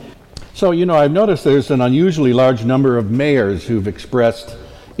So, I've noticed there's an unusually large number of mayors who've expressed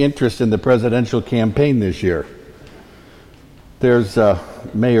interest in the presidential campaign this year. There's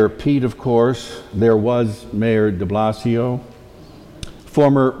Mayor Pete, of course. There was Mayor de Blasio.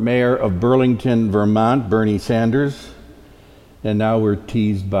 Former Mayor of Burlington, Vermont, Bernie Sanders. And now we're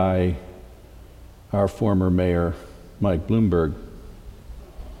teased by our former mayor, Mike Bloomberg.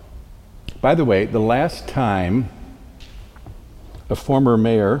 By the way, the last time a former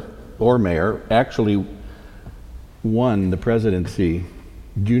mayor actually won the presidency,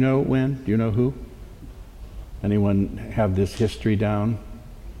 do you know when? Do you know who? Anyone have this history down?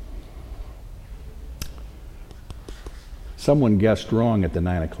 Someone guessed wrong at the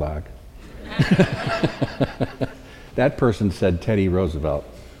 9 o'clock. That person said Teddy Roosevelt.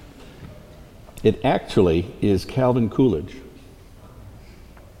 It actually is Calvin Coolidge,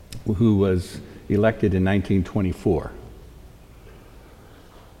 who was elected in 1924.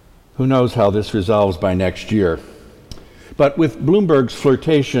 Who knows how this resolves by next year? But with Bloomberg's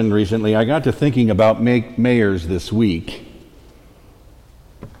flirtation recently, I got to thinking about mayors this week.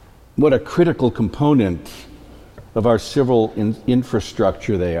 What a critical component of our civil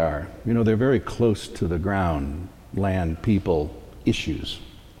infrastructure they are. They're very close to the ground, land, people, issues.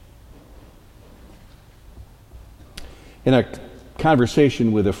 In a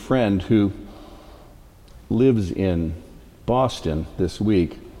conversation with a friend who lives in Boston this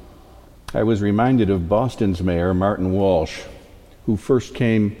week, I was reminded of Boston's mayor, Martin Walsh, who first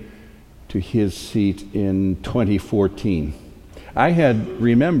came to his seat in 2014. I had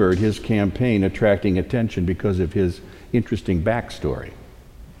remembered his campaign attracting attention because of his interesting backstory.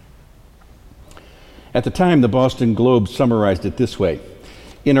 At the time, the Boston Globe summarized it this way: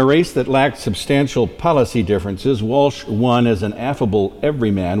 in a race that lacked substantial policy differences, Walsh won as an affable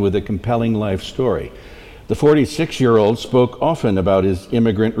everyman with a compelling life story. The 46-year-old spoke often about his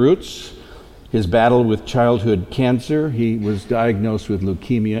immigrant roots, his battle with childhood cancer. He was diagnosed with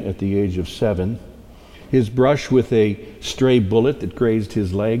leukemia at the age of 7. His brush with a stray bullet that grazed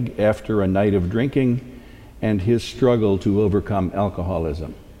his leg after a night of drinking, and his struggle to overcome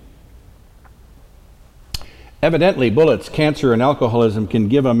alcoholism. Evidently, bullets, cancer, and alcoholism can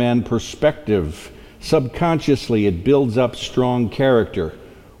give a man perspective. Subconsciously, it builds up strong character,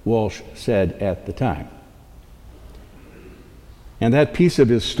 Walsh said at the time. And that piece of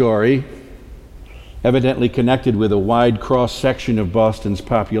his story evidently connected with a wide cross-section of Boston's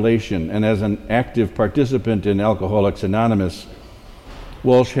population, and as an active participant in Alcoholics Anonymous,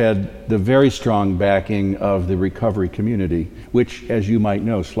 Walsh had the very strong backing of the recovery community, which, as you might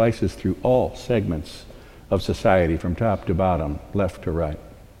know, slices through all segments of society from top to bottom, left to right.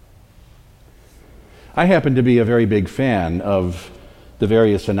 I happen to be a very big fan of the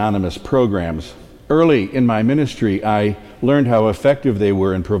various anonymous programs. Early in my ministry, I learned how effective they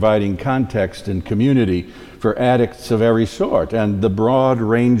were in providing context and community for addicts of every sort, and the broad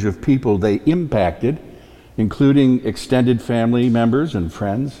range of people they impacted, including extended family members and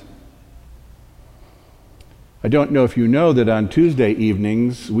friends. I don't know if you know that on Tuesday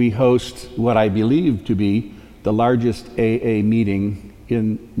evenings we host what I believe to be the largest AA meeting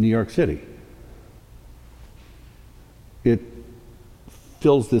in New York City. It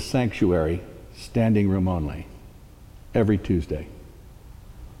fills this sanctuary, standing room only, every Tuesday.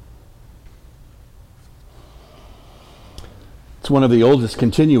 It's one of the oldest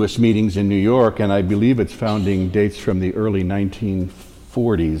continuous meetings in New York, and I believe its founding dates from the early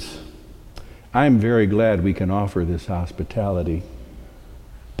 1940s. I'm very glad we can offer this hospitality.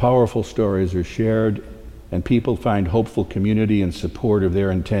 Powerful stories are shared, and people find hopeful community and support of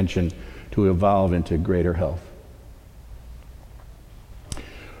their intention to evolve into greater health.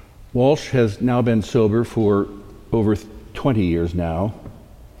 Walsh has now been sober for over 20 years now,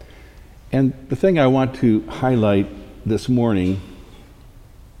 and the thing I want to highlight this morning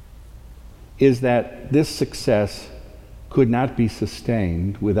is that this success could not be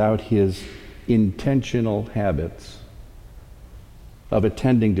sustained without his intentional habits of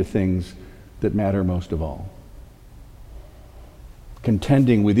attending to things that matter most of all.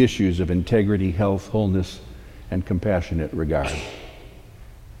 Contending with issues of integrity, health, wholeness, and compassionate regard.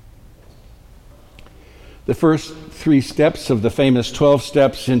 The first 3 steps of the famous 12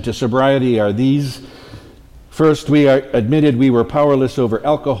 steps into sobriety are these. First, we admitted we were powerless over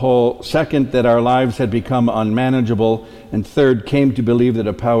alcohol. Second, that our lives had become unmanageable. And third, came to believe that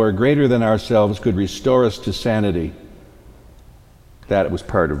a power greater than ourselves could restore us to sanity. That was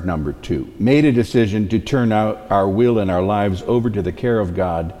part of number 2. Made a decision to turn out our will and our lives over to the care of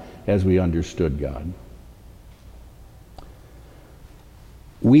God as we understood God.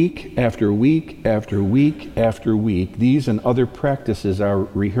 Week after week after week after week, these and other practices are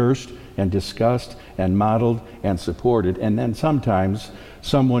rehearsed and discussed and modeled and supported, and then sometimes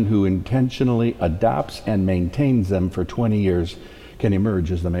someone who intentionally adopts and maintains them for 20 years can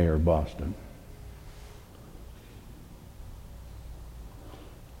emerge as the mayor of Boston.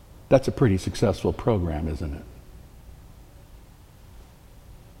 That's a pretty successful program, isn't it?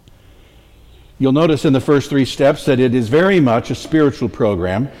 You'll notice in the first 3 steps that it is very much a spiritual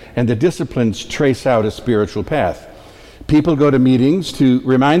program, and the disciplines trace out a spiritual path. People go to meetings to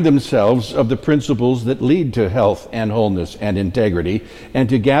remind themselves of the principles that lead to health and wholeness and integrity, and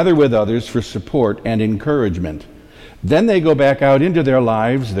to gather with others for support and encouragement. Then they go back out into their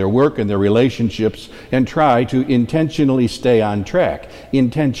lives, their work, and their relationships, and try to intentionally stay on track.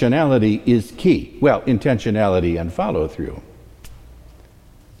 Intentionality is key. Well, intentionality and follow-through.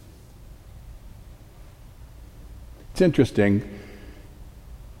 It's interesting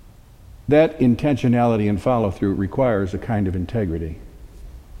that intentionality and follow-through requires a kind of integrity.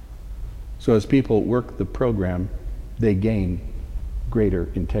 So as people work the program, they gain greater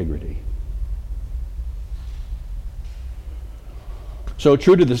integrity. So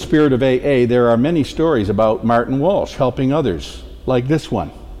true to the spirit of AA, there are many stories about Martin Walsh helping others, like this one.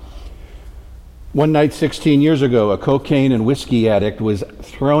 One night 16 years ago, a cocaine and whiskey addict was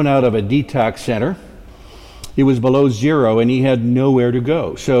thrown out of a detox center. It was below zero and he had nowhere to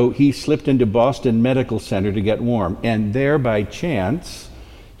go. So he slipped into Boston Medical Center to get warm. And there, by chance,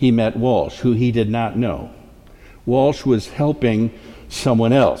 he met Walsh, who he did not know. Walsh was helping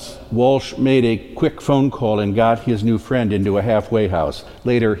someone else. Walsh made a quick phone call and got his new friend into a halfway house.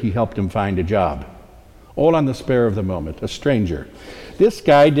 Later, he helped him find a job. All on the spur of the moment, a stranger. This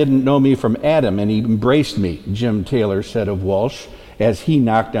guy didn't know me from Adam, and he embraced me, Jim Taylor said of Walsh, as he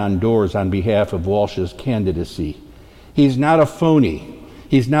knocked on doors on behalf of Walsh's candidacy. He's not a phony.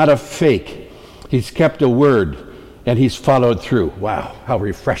 He's not a fake. He's kept a word, and he's followed through. Wow, how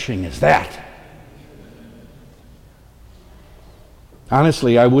refreshing is that?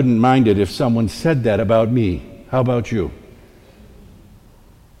 Honestly, I wouldn't mind it if someone said that about me. How about you?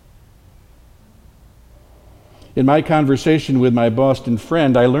 In my conversation with my Boston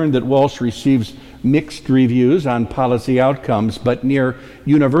friend, I learned that Walsh receives mixed reviews on policy outcomes, but near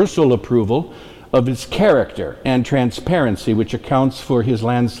universal approval of his character and transparency, which accounts for his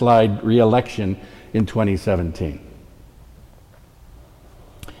landslide re-election in 2017.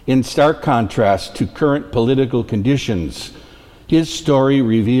 In stark contrast to current political conditions, his story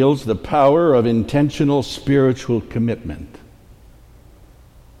reveals the power of intentional spiritual commitment.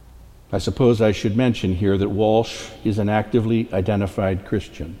 I suppose I should mention here that Walsh is an actively identified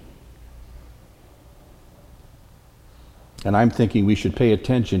Christian. And I'm thinking we should pay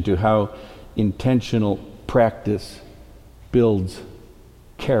attention to how intentional practice builds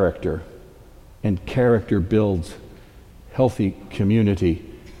character, and character builds healthy community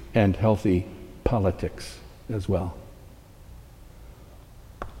and healthy politics as well.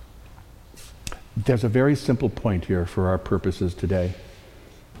 There's a very simple point here for our purposes today.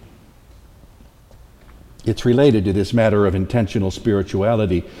 It's related to this matter of intentional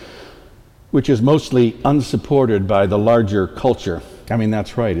spirituality, which is mostly unsupported by the larger culture. I mean,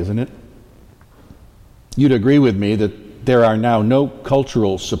 that's right, isn't it? You'd agree with me that there are now no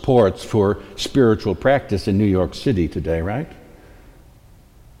cultural supports for spiritual practice in New York City today, right?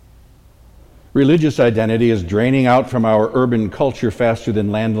 Religious identity is draining out from our urban culture faster than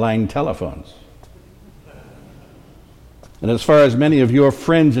landline telephones. And as far as many of your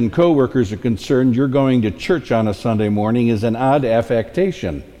friends and coworkers are concerned, your going to church on a Sunday morning is an odd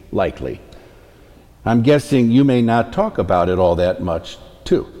affectation, likely. I'm guessing you may not talk about it all that much,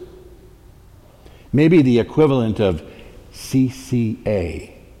 too. Maybe the equivalent of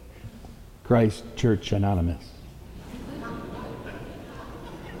CCA, Christ Church Anonymous.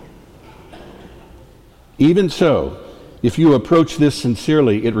 Even so, if you approach this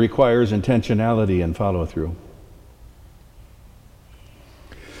sincerely, it requires intentionality and follow-through.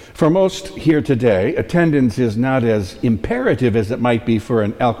 For most here today, attendance is not as imperative as it might be for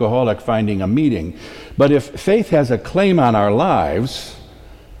an alcoholic finding a meeting. But if faith has a claim on our lives,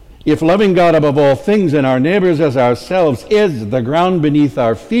 if loving God above all things and our neighbors as ourselves is the ground beneath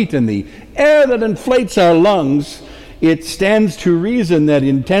our feet and the air that inflates our lungs, it stands to reason that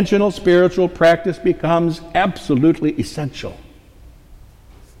intentional spiritual practice becomes absolutely essential.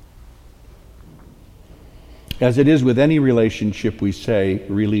 As it is with any relationship we say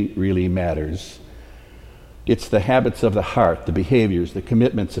really, really matters. It's the habits of the heart, the behaviors, the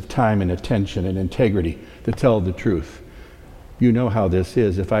commitments of time and attention and integrity that tell the truth. You know how this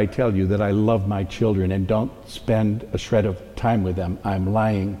is. If I tell you that I love my children and don't spend a shred of time with them, I'm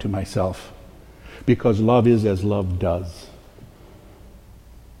lying to myself. Because love is as love does.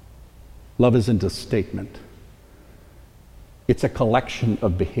 Love isn't a statement. It's a collection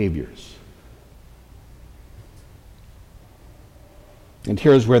of behaviors. And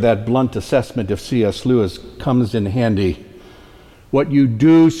here's where that blunt assessment of C.S. Lewis comes in handy. What you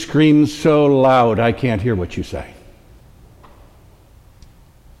do screams so loud, I can't hear what you say.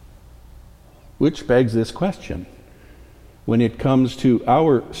 Which begs this question. When it comes to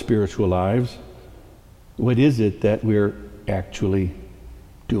our spiritual lives, what is it that we're actually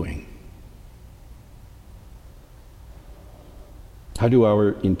doing? How do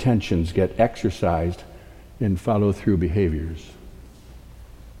our intentions get exercised in follow-through behaviors?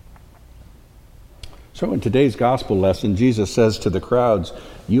 So in today's gospel lesson, Jesus says to the crowds,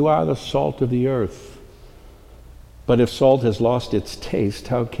 "You are the salt of the earth. But if salt has lost its taste,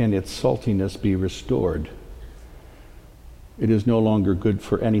 how can its saltiness be restored? It is no longer good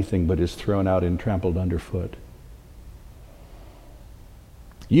for anything, but is thrown out and trampled underfoot.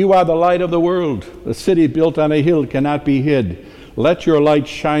 You are the light of the world. A city built on a hill cannot be hid. Let your light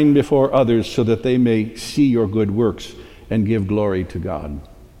shine before others so that they may see your good works and give glory to God."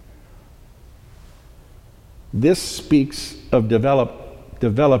 This speaks of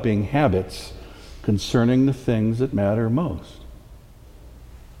developing habits concerning the things that matter most.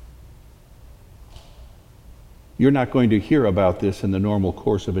 You're not going to hear about this in the normal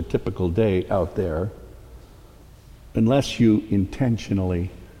course of a typical day out there unless you intentionally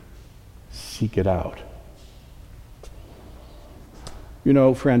seek it out. You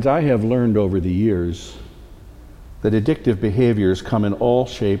know, friends, I have learned over the years that addictive behaviors come in all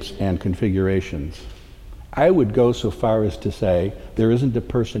shapes and configurations. I would go so far as to say there isn't a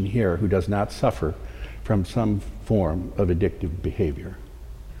person here who does not suffer from some form of addictive behavior.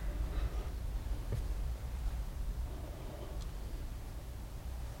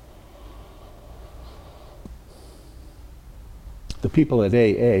 The people at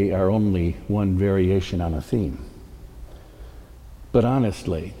AA are only one variation on a theme. But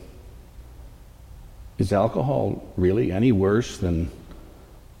honestly, is alcohol really any worse than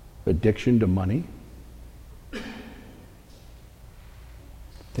addiction to money?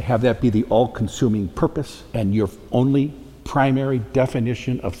 To have that be the all-consuming purpose and your only primary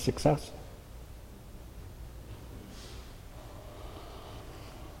definition of success?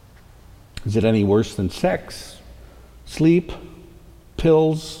 Is it any worse than sex, sleep,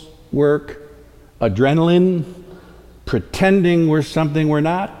 pills, work, adrenaline, pretending we're something we're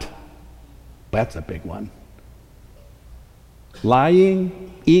not? That's a big one.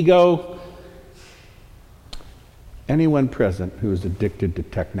 Lying, ego. Anyone present who is addicted to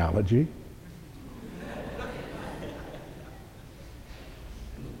technology?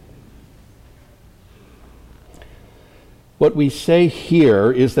 What we say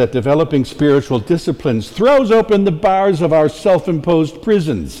here is that developing spiritual disciplines throws open the bars of our self-imposed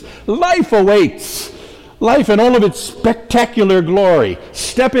prisons. Life awaits. Life in all of its spectacular glory.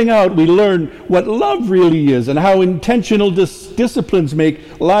 Stepping out, we learn what love really is and how intentional disciplines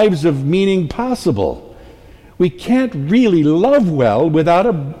make lives of meaning possible. We can't really love well without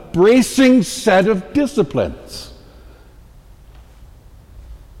a bracing set of disciplines.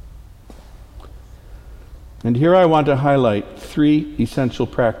 And here I want to highlight 3 essential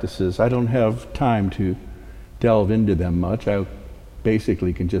practices. I don't have time to delve into them much. I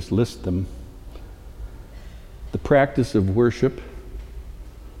basically can just list them. The practice of worship,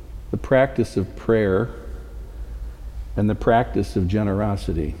 the practice of prayer, and the practice of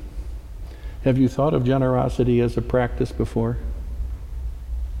generosity. Have you thought of generosity as a practice before?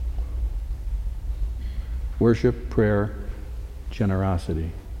 Worship, prayer,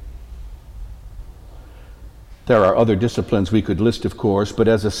 generosity. There are other disciplines we could list, of course, but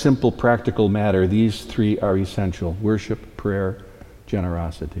as a simple practical matter, these 3 are essential: worship, prayer,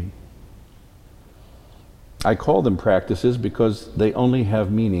 generosity. I call them practices because they only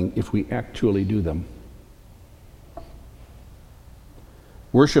have meaning if we actually do them.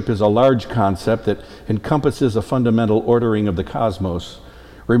 Worship is a large concept that encompasses a fundamental ordering of the cosmos,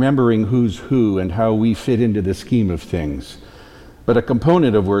 remembering who's who and how we fit into the scheme of things. But a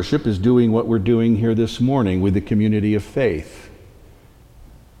component of worship is doing what we're doing here this morning with the community of faith.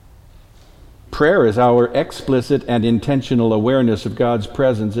 Prayer is our explicit and intentional awareness of God's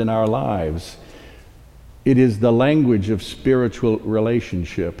presence in our lives. It is the language of spiritual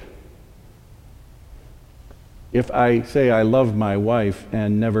relationship. If I say I love my wife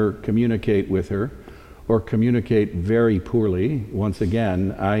and never communicate with her, or communicate very poorly, once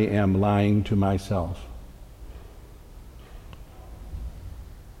again, I am lying to myself.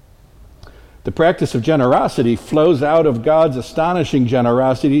 The practice of generosity flows out of God's astonishing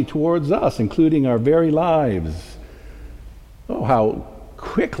generosity towards us, including our very lives. Oh, how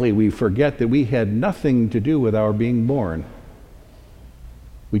quickly we forget that we had nothing to do with our being born.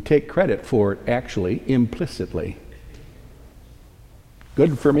 We take credit for it, actually, implicitly.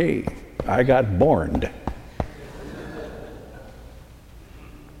 Good for me. I got borned.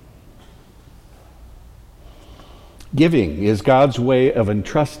 Giving is God's way of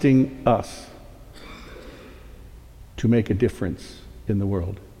entrusting us to make a difference in the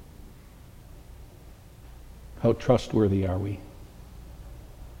world. How trustworthy are we?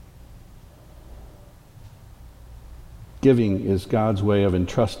 Giving is God's way of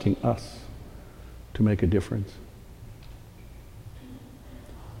entrusting us to make a difference.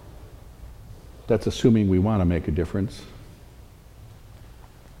 That's assuming we want to make a difference.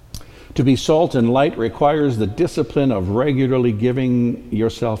 To be salt and light requires the discipline of regularly giving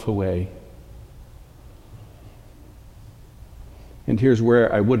yourself away. And here's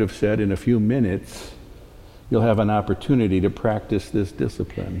where I would have said in a few minutes, you'll have an opportunity to practice this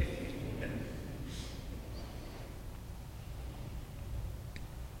discipline.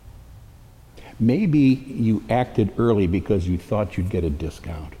 Maybe you acted early because you thought you'd get a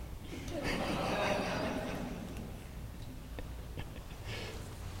discount.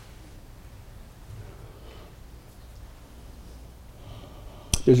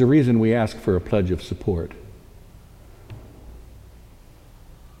 There's a reason we ask for a pledge of support.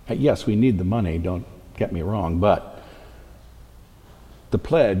 Yes, we need the money, don't get me wrong, but the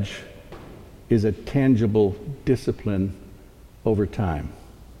pledge is a tangible discipline over time.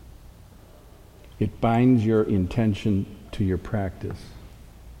 It binds your intention to your practice.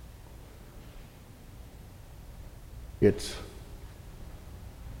 It's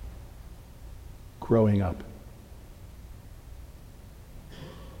growing up.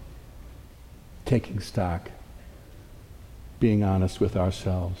 Taking stock. Being honest with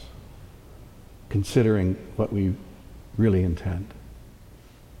ourselves. Considering what we really intend.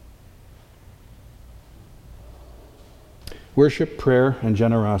 Worship, prayer, and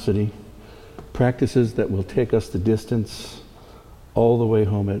generosity. Practices that will take us the distance all the way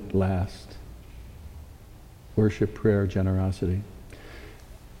home at last. Worship, prayer, generosity.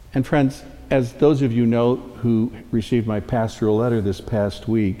 And friends, as those of you know who received my pastoral letter this past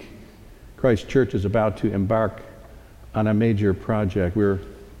week, Christ Church is about to embark on a major project. We're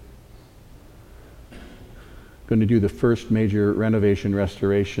going to do the first major renovation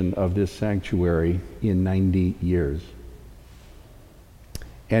restoration of this sanctuary in 90 years.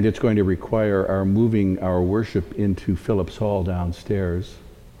 And it's going to require our moving our worship into Phillips Hall downstairs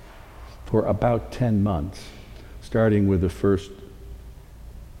for about 10 months, starting with the first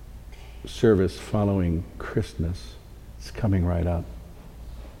service following Christmas. It's coming right up.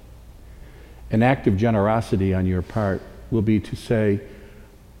 An act of generosity on your part will be to say,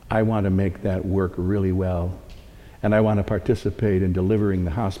 I want to make that work really well, and I want to participate in delivering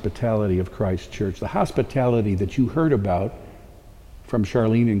the hospitality of Christ Church, the hospitality that you heard about from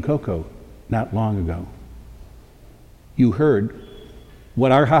Charlene and Coco not long ago. You heard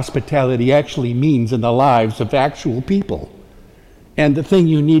what our hospitality actually means in the lives of actual people. And the thing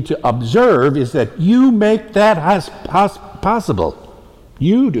you need to observe is that you make that possible.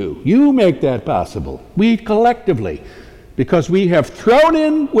 You do. You make that possible. We collectively, because we have thrown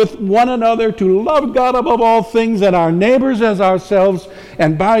in with one another to love God above all things and our neighbors as ourselves,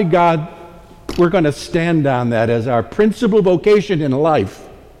 and by God, we're going to stand on that as our principal vocation in life.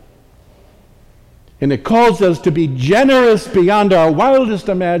 And it calls us to be generous beyond our wildest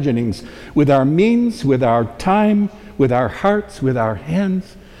imaginings with our means, with our time, with our hearts, with our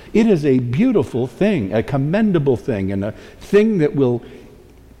hands. It is a beautiful thing, a commendable thing, and a thing that will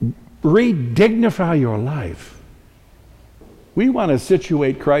re-dignify your life. We want to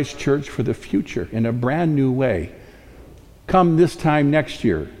situate Christ Church for the future in a brand new way. Come this time next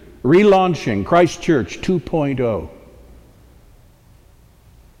year, relaunching Christ Church 2.0.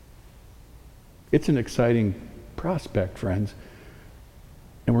 It's an exciting prospect, friends.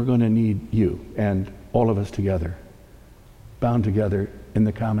 And we're going to need you and all of us together, bound together in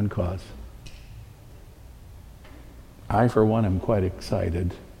the common cause. I, for one, am quite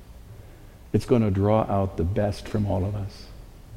excited. It's going to draw out the best from all of us.